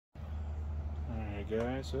Alright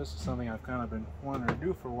guys, so this is something I've kind of been wanting to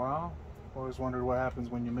do for a while. Always wondered what happens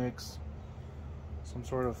when you mix some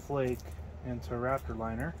sort of flake into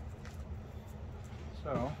Raptorliner.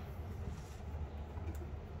 So,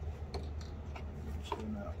 I'm just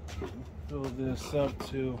gonna fill this up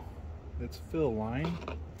to its fill line.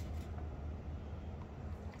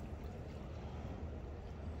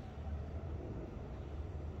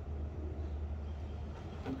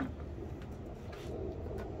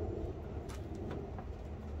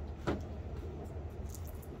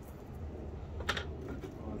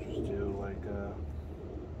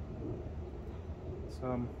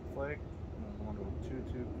 Some flake. I don't want to go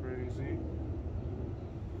too crazy.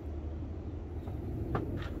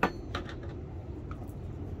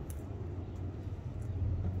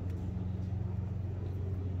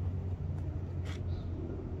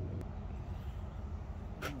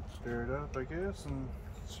 Stir it up, I guess, and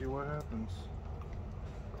see what happens.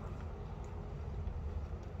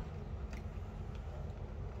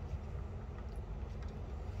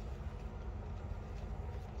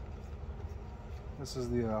 This is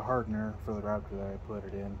the hardener for the Raptor that I put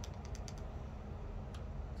it in.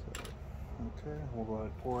 So, okay, we'll go ahead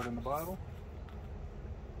and pour it in the bottle.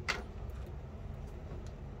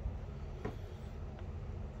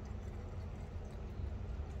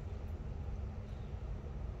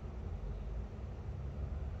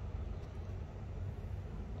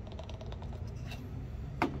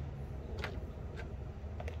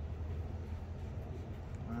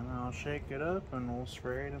 And I'll shake it up and we'll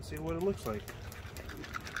spray it and see what it looks like.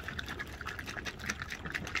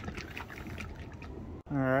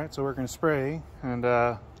 Alright, so we're going to spray, and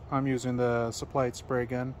I'm using the supplied spray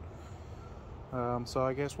gun. So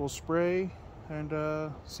I guess we'll spray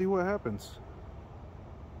and see what happens.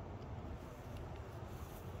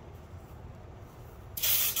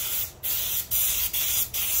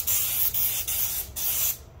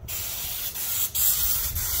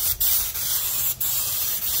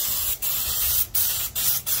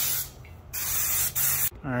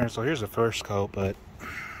 Alright, so here's the first coat, but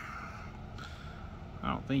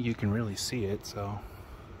I don't think you can really see it, so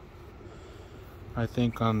I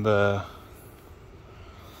think on the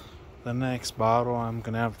next bottle I'm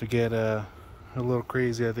gonna have to get a little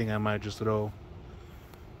crazy. I think I might just throw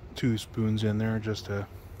 2 spoons in there just to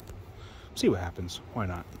see what happens. Why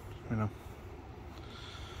not, you know?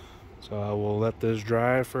 So I will let this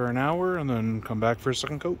dry for an hour and then come back for a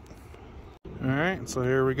second coat. Alright, so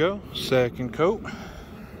here we go, second coat.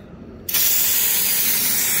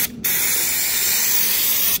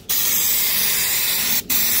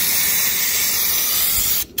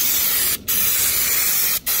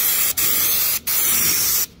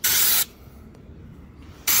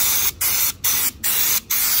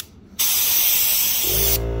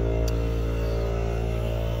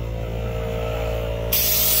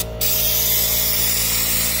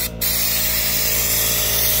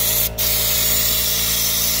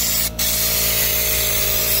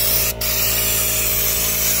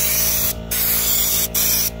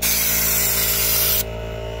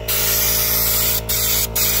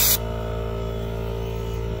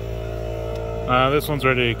 This one's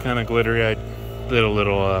already kind of glittery. I did a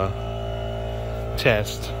little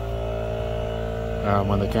test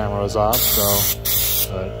when the camera was off, so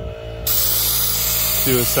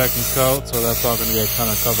do a second coat, so that's all going to get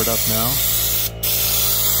kind of covered up now.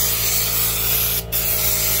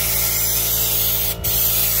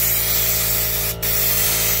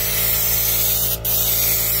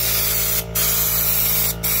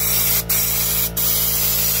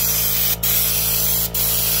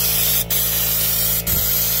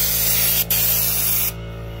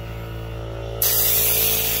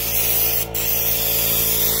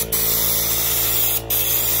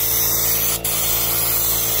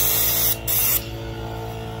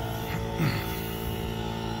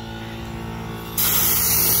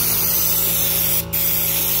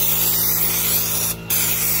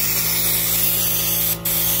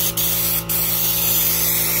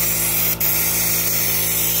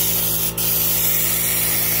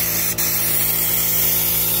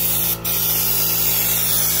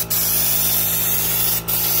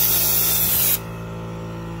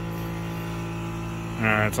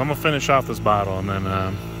 Alright, so I'm going to finish off this bottle and then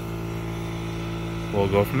we'll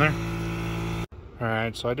go from there.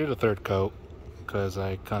 Alright, so I did a third coat because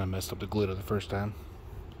I kind of messed up the glitter the first time.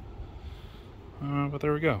 But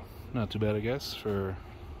there we go. Not too bad, I guess, for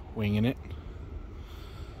winging it.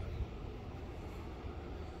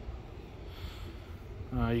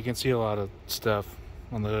 You can see a lot of stuff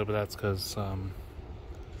on the hood, but that's because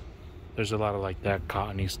there's a lot of like that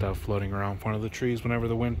cottony stuff floating around in front of the trees whenever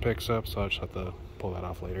the wind picks up, so I just have to pull that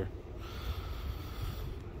off later.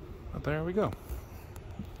 But there we go.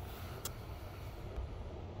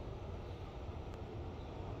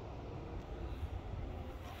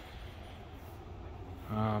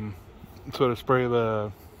 So to spray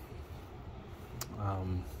the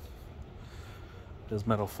this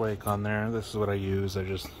metal flake on there, this is what I use. I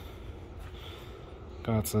just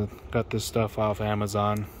got this stuff off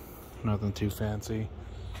Amazon, nothing too fancy.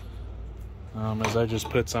 As I just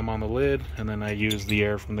put some on the lid, and then I use the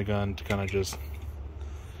air from the gun to kind of just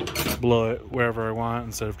blow it wherever I want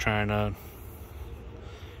instead of trying to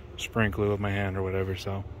sprinkle it with my hand or whatever.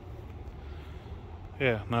 So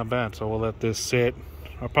yeah, not bad. So we'll let this sit.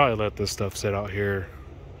 I'll probably let this stuff sit out here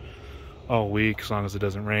all week as long as it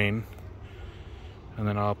doesn't rain, and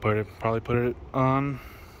then I'll probably put it on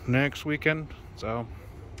next weekend. So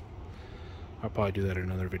I'll probably do that in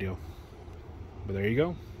another video. But there you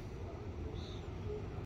go.